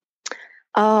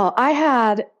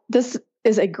This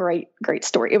is a great, great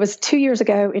story. It was 2 years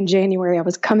ago in January. I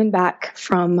was coming back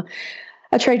from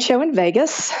a trade show in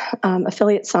Vegas,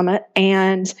 Affiliate Summit,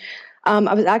 and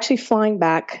I was actually flying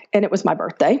back, and it was my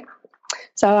birthday.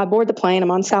 So I board the plane.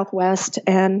 I'm on Southwest,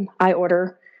 and I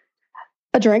order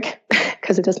a drink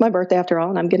because it is my birthday after all,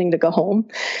 and I'm getting to go home.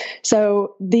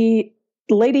 So the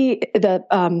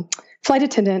flight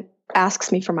attendant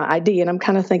asks me for my ID, and I'm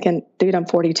kind of thinking, dude, I'm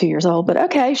 42 years old, but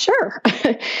okay, sure.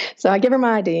 So I give her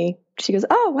my ID. She goes,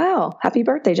 "Oh, wow. Happy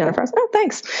birthday, Jennifer." I said, "Oh,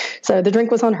 thanks." So the drink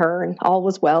was on her and all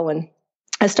was well. And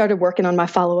I started working on my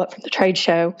follow-up from the trade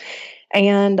show.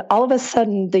 And all of a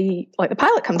sudden the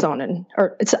pilot comes on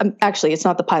it's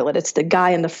not the pilot. It's the guy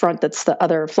in the front. That's the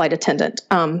other flight attendant.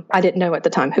 I didn't know at the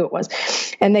time who it was.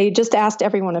 And they just asked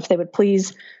everyone if they would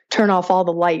please turn off all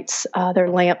the lights, their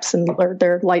lamps or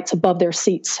their lights above their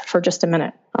seats for just a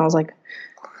minute. I was like,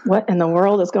 what in the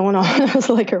world is going on? I was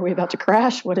like, are we about to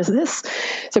crash? What is this?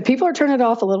 So people are turning it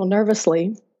off a little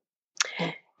nervously.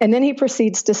 And then he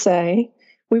proceeds to say,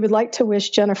 "We would like to wish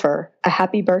Jennifer a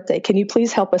happy birthday. Can you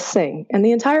please help us sing?" And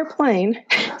the entire plane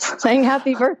sang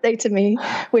happy birthday to me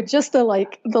with just the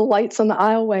lights on the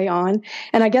aisleway on.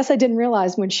 And I guess I didn't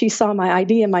realize when she saw my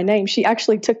ID and my name, she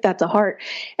actually took that to heart.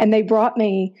 And they brought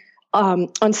me,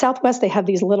 on Southwest, they have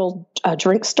these little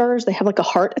drink stirrers. They have like a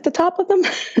heart at the top of them.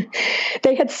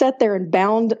 They had sat there and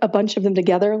bound a bunch of them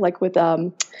together, like with,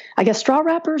 I guess, straw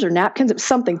wrappers or napkins. It was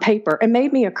something, paper, and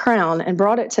made me a crown and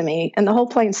brought it to me. And the whole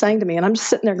plane sang to me. And I'm just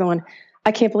sitting there going,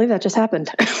 I can't believe that just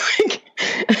happened.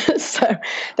 So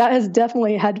that has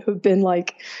definitely had to have been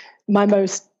like my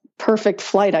most perfect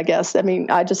flight, I guess. I mean,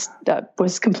 I just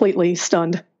was completely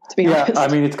stunned. Yeah, I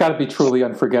mean, it's got to be truly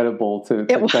unforgettable to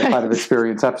that kind of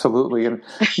experience. Absolutely. And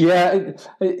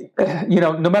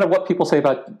no matter what people say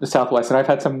about the Southwest, and I've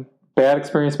had some bad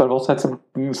experience, but I've also had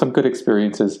some good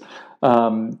experiences.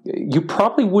 You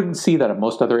probably wouldn't see that at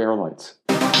most other airlines.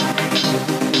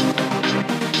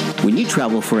 When you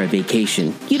travel for a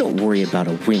vacation, you don't worry about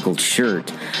a wrinkled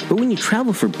shirt. But when you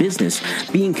travel for business,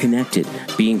 being connected,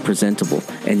 being presentable,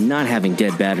 and not having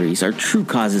dead batteries are true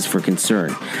causes for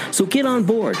concern. So get on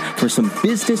board for some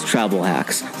business travel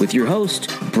hacks with your host,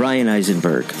 Brian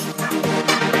Eisenberg.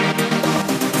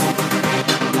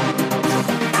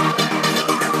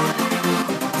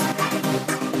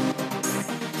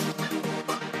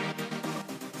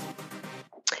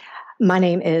 My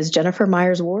name is Jennifer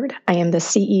Myers-Ward. I am the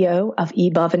CEO of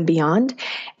eBove and Beyond,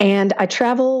 and I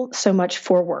travel so much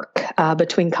for work,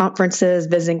 between conferences,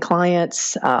 visiting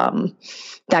clients,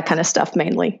 that kind of stuff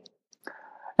mainly.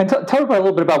 And tell me a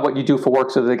little bit about what you do for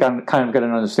work so they can kind of get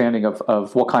an understanding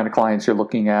of what kind of clients you're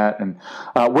looking at, and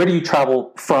where do you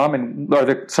travel from, and are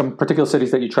there some particular cities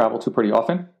that you travel to pretty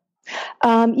often?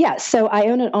 So I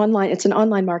own it's an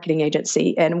online marketing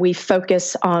agency, and we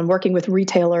focus on working with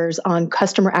retailers on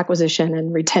customer acquisition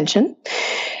and retention.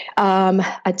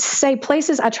 I'd say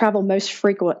places I travel most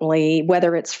frequently,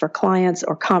 whether it's for clients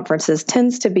or conferences,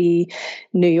 tends to be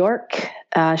New York,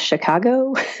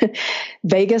 Chicago,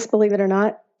 Vegas, believe it or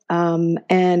not.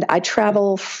 And I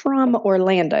travel from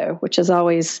Orlando, which is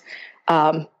always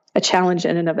a challenge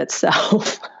in and of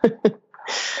itself.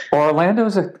 Orlando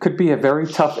could be a very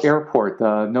tough airport,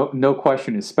 no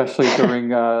question, especially during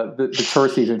the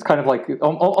tourist season. It's kind of like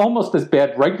almost as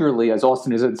bad regularly as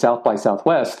Austin is in South by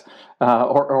Southwest.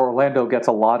 Orlando gets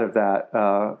a lot of that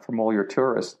from all your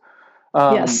tourists.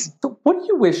 Yes. So what do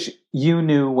you wish you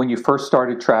knew when you first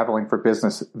started traveling for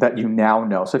business that you now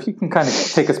know? So if you can kind of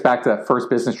take us back to that first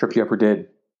business trip you ever did,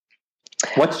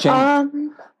 what's changed?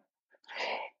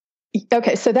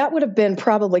 Okay, so that would have been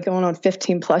probably going on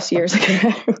 15 plus years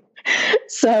ago.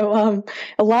 So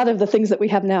a lot of the things that we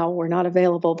have now were not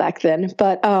available back then.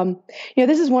 But,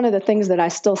 this is one of the things that I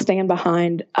still stand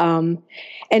behind. And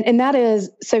that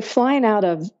is, so flying out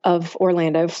of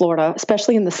Orlando, Florida,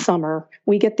 especially in the summer,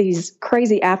 we get these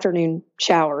crazy afternoon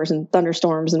showers and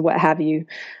thunderstorms and what have you.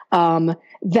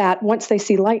 That once they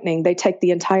see lightning, they take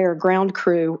the entire ground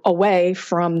crew away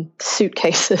from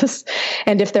suitcases.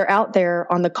 And if they're out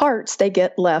there on the carts, they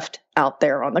get left out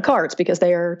there on the carts because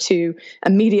they are to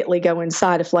immediately go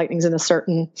inside if lightning's in a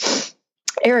certain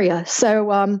area. So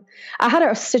I had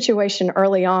a situation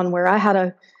early on where I had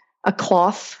a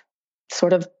cloth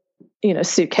sort of,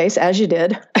 suitcase, as you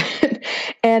did.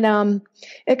 And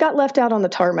it got left out on the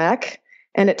tarmac.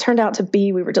 And it turned out to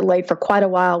be, we were delayed for quite a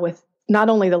while with not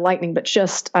only the lightning, but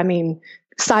just,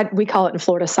 we call it in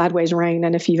Florida sideways rain.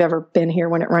 And if you've ever been here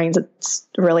when it rains, it's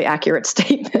a really accurate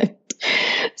statement.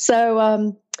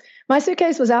 So my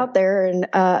suitcase was out there, and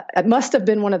it must have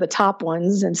been one of the top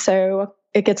ones. And so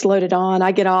it gets loaded on.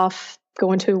 I get off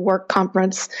going to a work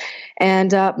conference,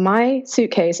 and my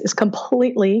suitcase is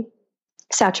completely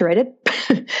saturated.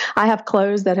 I have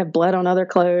clothes that have bled on other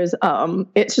clothes.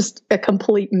 It's just a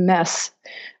complete mess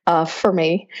for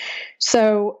me.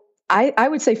 So I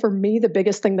would say for me, the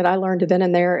biggest thing that I learned then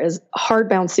and there is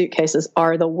hardbound suitcases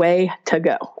are the way to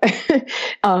go.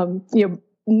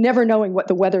 Never knowing what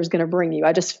the weather is going to bring you.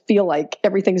 I just feel like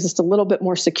everything's just a little bit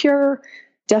more secure,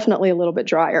 definitely a little bit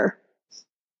drier.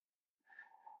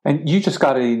 And you just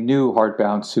got a new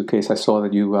hardbound suitcase. I saw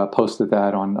that you posted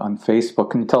that on Facebook.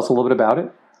 Can you tell us a little bit about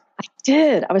it? I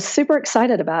did. I was super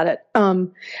excited about it. I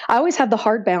always have the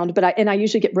hardbound, but I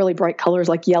usually get really bright colors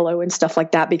like yellow and stuff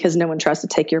like that because no one tries to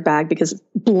take your bag because it's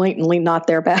blatantly not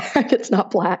their bag. It's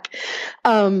not black.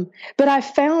 But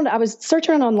I was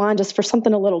searching online just for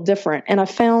something a little different, and I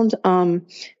found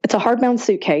it's a hardbound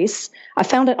suitcase. I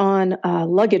found it on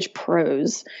Luggage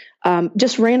Pros.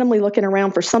 Just randomly looking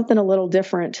around for something a little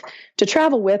different to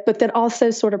travel with, but that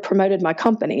also sort of promoted my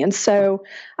company. And so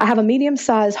I have a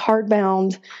medium-sized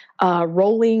hardbound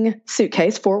rolling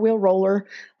suitcase, 4-wheel roller,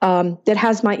 that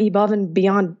has my Above and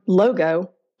Beyond logo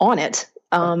on it.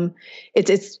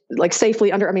 It's like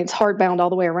safely under, it's hardbound all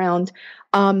the way around.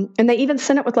 And they even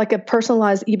sent it with like a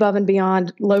personalized Above and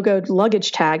Beyond logoed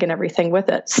luggage tag and everything with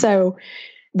it. So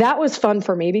that was fun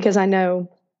for me because I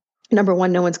know, number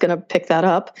one, no one's going to pick that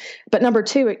up. But number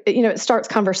two, it starts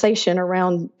conversation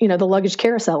around, the luggage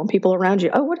carousel and people around you.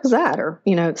 Oh, what is that? Or,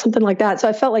 something like that. So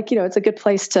I felt like, it's a good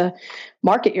place to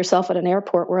market yourself at an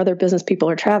airport where other business people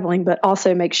are traveling, but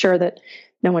also make sure that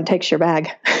no one takes your bag.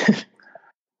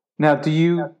 Now, do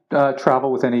you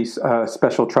travel with any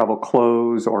special travel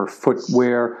clothes or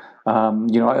footwear?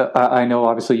 I know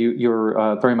obviously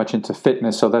you're very much into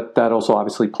fitness, so that also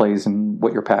obviously plays in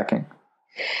what you're packing.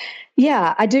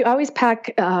 Yeah, I do. I always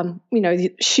pack,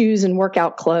 shoes and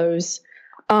workout clothes.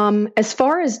 As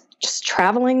far as just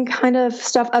traveling kind of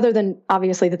stuff, other than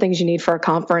obviously the things you need for a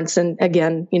conference and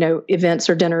again, events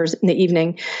or dinners in the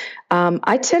evening,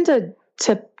 I tend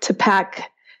to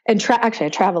pack and actually I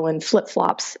travel in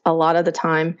flip-flops a lot of the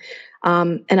time.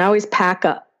 And I always pack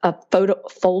a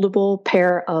foldable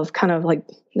pair of kind of like,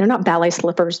 they're not ballet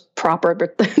slippers proper,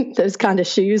 but those kind of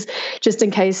shoes, just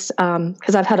in case,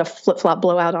 because I've had a flip-flop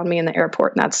blowout on me in the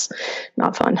airport, and that's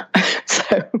not fun.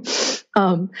 So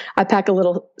I pack a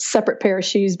little separate pair of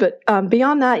shoes, but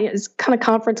beyond that, it's kind of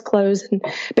conference clothes.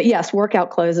 But yes,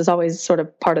 workout clothes is always sort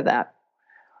of part of that.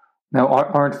 Now,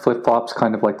 aren't flip-flops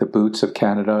kind of like the boots of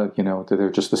Canada? They're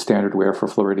just the standard wear for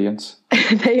Floridians?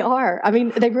 They are.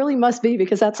 They really must be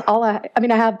because that's all I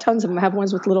have tons of them. I have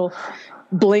ones with little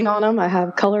bling on them. I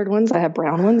have colored ones. I have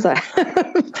brown ones. I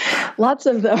have lots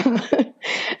of them.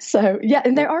 So, yeah,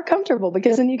 and they are comfortable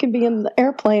because then you can be in the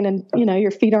airplane and,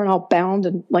 your feet aren't all bound.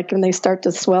 And like when they start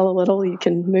to swell a little, you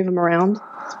can move them around.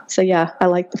 So, yeah, I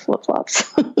like the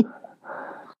flip-flops.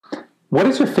 What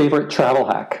is your favorite travel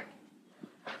hack?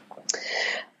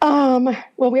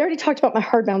 Well, we already talked about my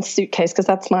hardbound suitcase because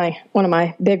that's one of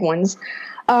my big ones.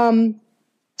 I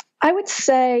would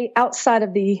say outside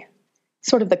of the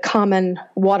sort of the common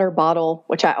water bottle,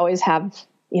 which I always have,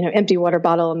 empty water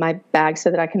bottle in my bag so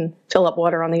that I can fill up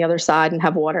water on the other side and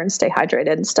have water and stay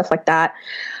hydrated and stuff like that.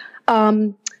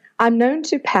 I'm known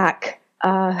to pack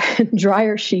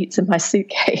dryer sheets in my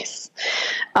suitcase.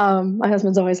 My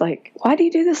husband's always like, "Why do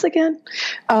you do this again?"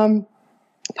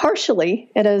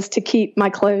 Partially, it is to keep my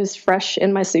clothes fresh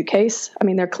in my suitcase.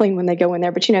 They're clean when they go in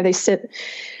there, but they sit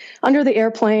under the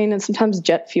airplane and sometimes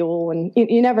jet fuel, and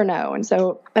you never know. And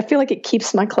so I feel like it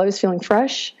keeps my clothes feeling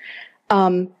fresh.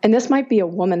 And this might be a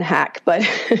woman hack, but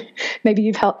maybe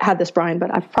you've had this, Brian,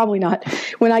 but I've probably not.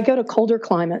 When I go to colder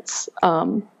climates,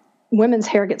 women's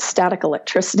hair gets static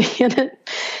electricity in it.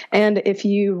 And if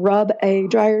you rub a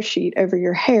dryer sheet over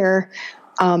your hair,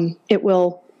 it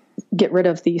will get rid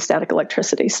of the static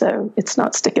electricity, so it's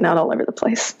not sticking out all over the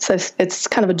place. So it's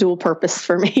kind of a dual purpose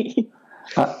for me.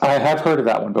 I have heard of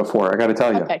that one before. I got to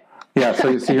tell you. Okay. Yeah,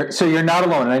 so you're not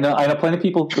alone. And I know plenty of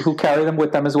people who carry them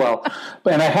with them as well.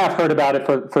 And I have heard about it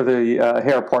for the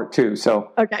hair part too.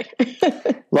 So okay.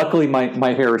 Luckily,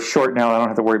 my hair is short now. I don't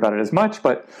have to worry about it as much,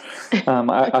 but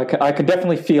I can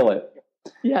definitely feel it.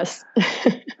 Yes.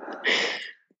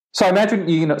 So I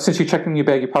imagine, since you checked in your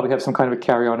bag, you probably have some kind of a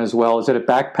carry-on as well. Is it a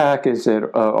backpack? Is it a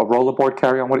rollerboard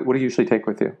carry-on? What do you usually take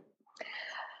with you?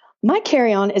 My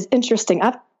carry-on is interesting.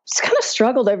 I've kind of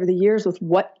struggled over the years with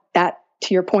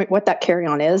to your point, what that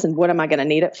carry-on is and what am I going to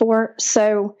need it for.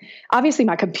 So obviously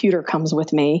my computer comes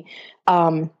with me,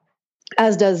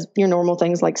 as does your normal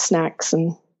things like snacks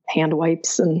and hand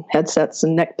wipes and headsets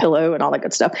and neck pillow and all that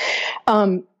good stuff.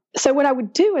 so what I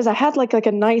would do is I had like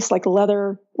a nice like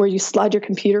leather where you slide your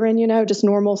computer in, just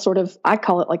normal sort of, I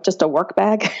call it like just a work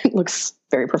bag. It looks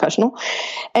very professional.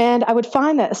 And I would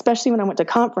find that, especially when I went to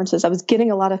conferences, I was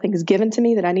getting a lot of things given to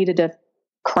me that I needed to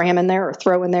cram in there or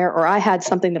throw in there, or I had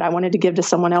something that I wanted to give to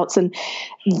someone else. And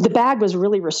the bag was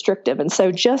really restrictive. And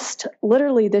so just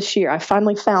literally this year, I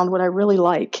finally found what I really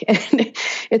like. And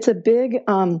it's a big,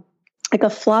 like a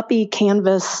floppy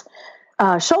canvas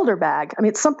shoulder bag. I mean,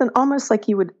 it's something almost like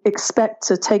you would expect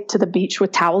to take to the beach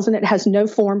with towels in it. It has no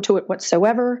form to it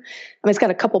whatsoever. I mean, it's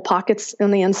got a couple pockets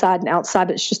on the inside and outside,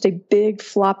 but it's just a big,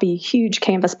 floppy, huge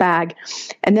canvas bag.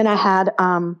 And then I had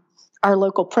our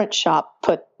local print shop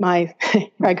put I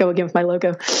go again with my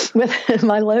logo,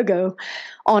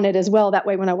 on it as well. That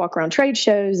way, when I walk around trade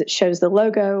shows, it shows the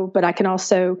logo, but I can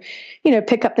also,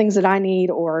 pick up things that I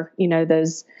need, or,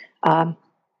 those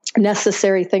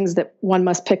necessary things that one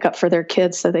must pick up for their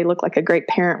kids so they look like a great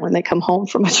parent when they come home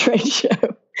from a trade show.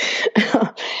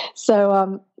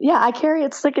 So, I carry,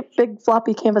 it's like a big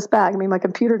floppy canvas bag. I mean, my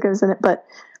computer goes in it, but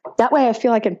that way I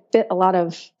feel I can fit a lot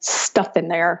of stuff in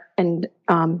there and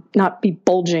not be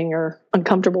bulging or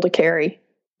uncomfortable to carry.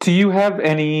 Do you have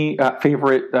any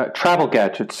favorite travel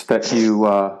gadgets that you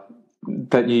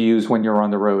use when you're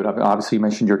on the road? I mean, obviously, you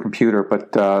mentioned your computer,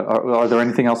 but are there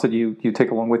anything else that you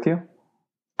take along with you?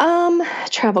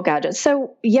 Travel gadgets.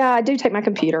 So I do take my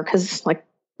computer because, like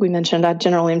we mentioned, I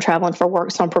generally am traveling for work,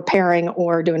 so I'm preparing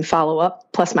or doing follow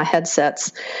up, plus my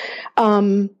headsets.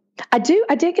 I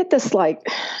did get this, like,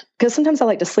 because sometimes I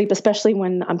like to sleep, especially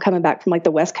when I'm coming back from like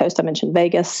the West Coast. I mentioned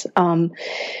Vegas.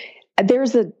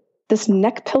 There's this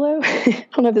neck pillow. I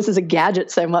don't know if this is a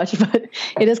gadget so much, but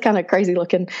it is kind of crazy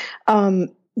looking.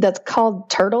 That's called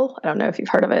Turtle. I don't know if you've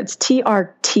heard of it. It's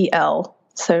TRTL.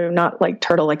 So not like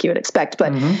turtle like you would expect,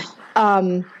 but,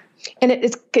 and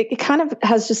it kind of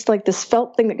has just like this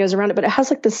felt thing that goes around it, but it has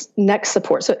like this neck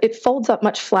support. So it folds up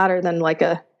much flatter than like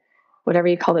whatever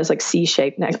you call those, like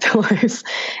C-shaped neck pillows.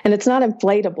 And it's not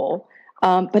inflatable,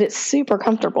 but it's super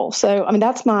comfortable. So, I mean,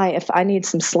 if I need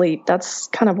some sleep, that's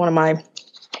kind of one of my,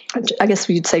 I guess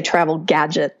you'd say, travel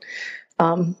gadget,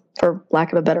 for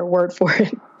lack of a better word for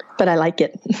it. But I like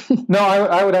it. No,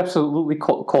 I would absolutely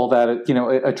call that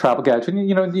a travel gadget.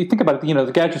 You think about it.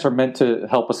 The gadgets are meant to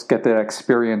help us get that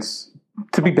experience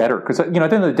to be better. Because at the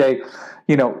end of the day,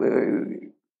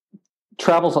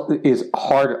 travel is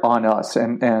hard on us,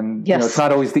 and yes. It's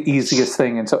not always the easiest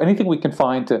thing. And so anything we can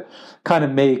find to kind of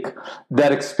make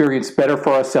that experience better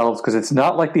for ourselves, because it's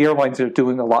not like the airlines are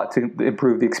doing a lot to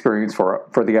improve the experience for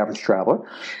the average traveler.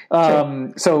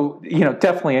 Sure. So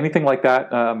definitely anything like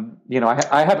that. I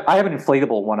have an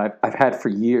inflatable one I've had for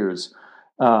years.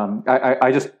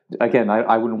 I just, again,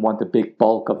 I wouldn't want the big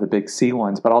bulk of the big C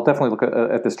ones, but I'll definitely look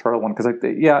at this Turtle one because, I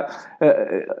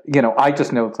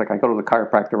just know it's like I go to the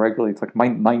chiropractor regularly. It's like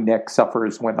my neck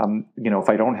suffers when I'm, if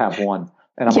I don't have one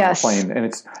and I'm yes. on a plane, and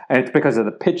it's because of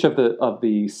the pitch of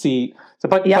the seat. It's a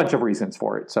bunch of reasons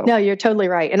for it. So no, you're totally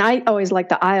right. And I always like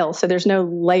the aisle, so there's no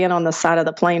laying on the side of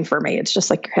the plane for me. It's just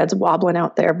like your head's wobbling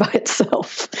out there by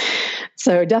itself.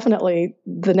 So definitely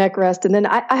the neck rest. And then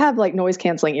I have like noise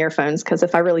canceling earphones, because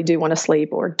if I really do want to sleep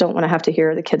or don't want to have to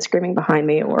hear the kids screaming behind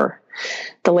me or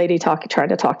the lady trying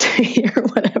to talk to me or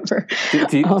whatever.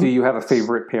 Do you have a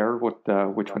favorite pair?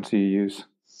 Which ones do you use?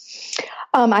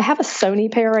 I have a Sony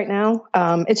pair right now.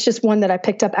 It's just one that I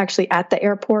picked up actually at the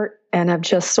airport, and I've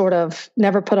just sort of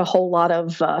never put a whole lot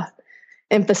of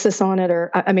emphasis on it, or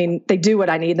I mean, they do what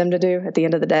I need them to do at the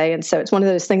end of the day. And so it's one of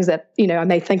those things that, I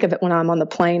may think of it when I'm on the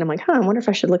plane. I'm like, I wonder if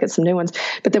I should look at some new ones.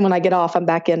 But then when I get off, I'm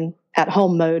back in at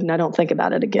home mode and I don't think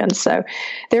about it again. So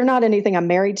they're not anything I'm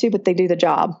married to, but they do the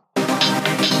job.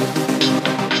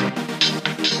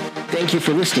 Thank you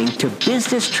for listening to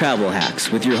Business Travel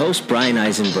Hacks with your host, Brian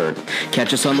Eisenberg.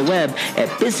 Catch us on the web at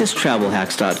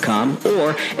businesstravelhacks.com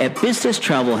or at Business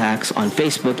Travel Hacks on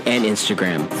Facebook and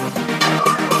Instagram.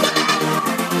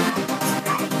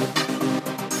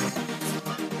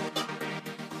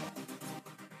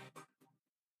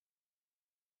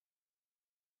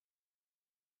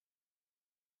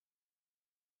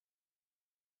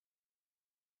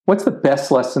 What's the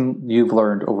best lesson you've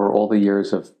learned over all the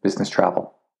years of business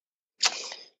travel?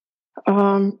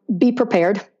 Be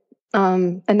prepared.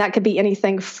 And that could be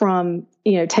anything from,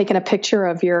 taking a picture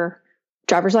of your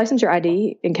driver's license, your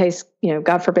ID, in case,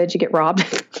 God forbid you get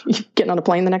robbed, getting on a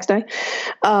plane the next day.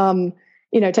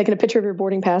 taking a picture of your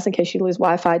boarding pass in case you lose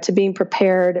Wi-Fi, to being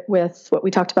prepared with what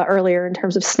we talked about earlier in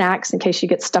terms of snacks in case you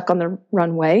get stuck on the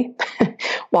runway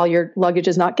while your luggage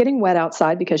is not getting wet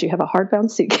outside because you have a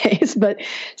hardbound suitcase, but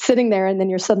sitting there and then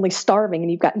you're suddenly starving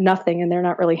and you've got nothing and they're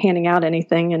not really handing out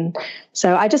anything. And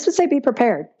so I just would say be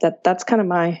prepared. That's kind of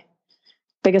my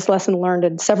biggest lesson learned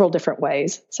in several different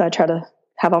ways. So I try to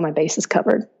have all my bases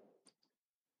covered.